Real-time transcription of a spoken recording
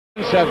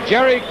Of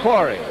Jerry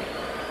Quarry,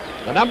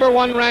 the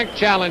 #1 ranked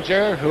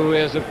challenger, who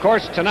is, of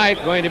course,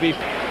 tonight going to be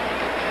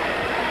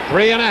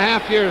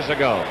 3.5 years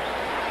ago.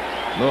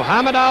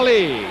 Muhammad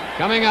Ali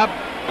coming up.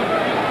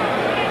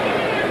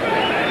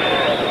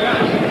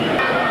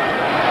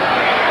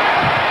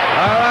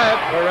 All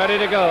right, we're ready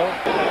to go.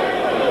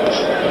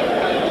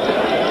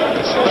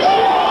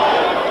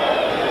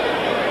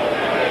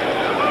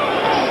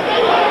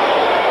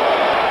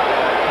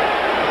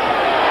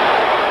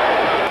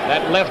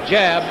 That left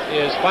jab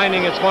is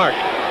finding its mark.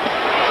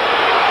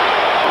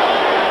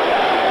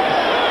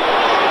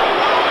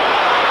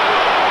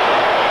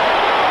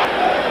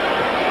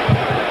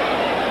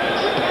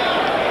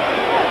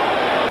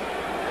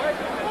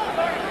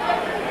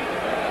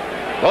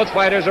 Both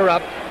fighters are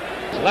up.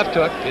 His left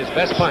hook, his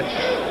best punch.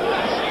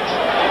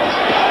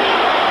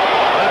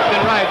 Left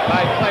and right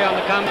by play on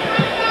the combat.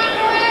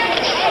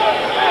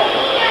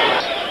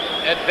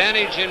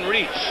 Advantage in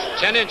reach,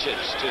 10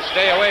 inches to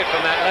stay away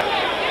from that left.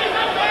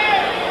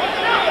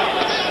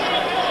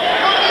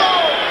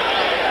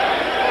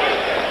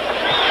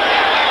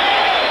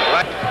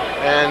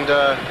 And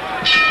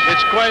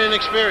it's quite an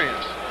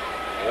experience.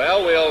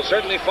 Well, we'll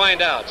certainly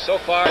find out. So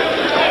far.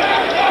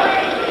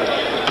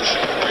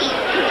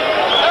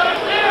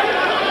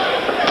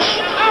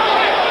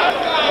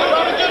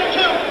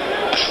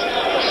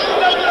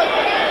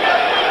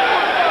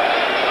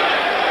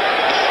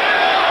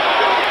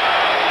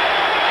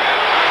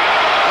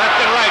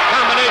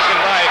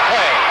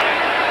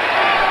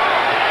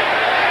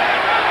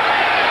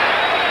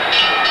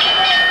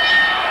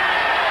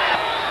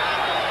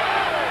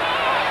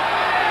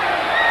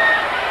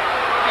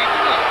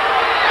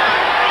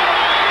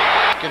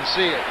 Can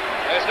see it.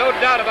 There's no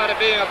doubt about it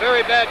being a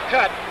very bad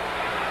cut.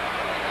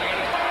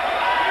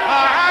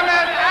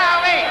 Muhammad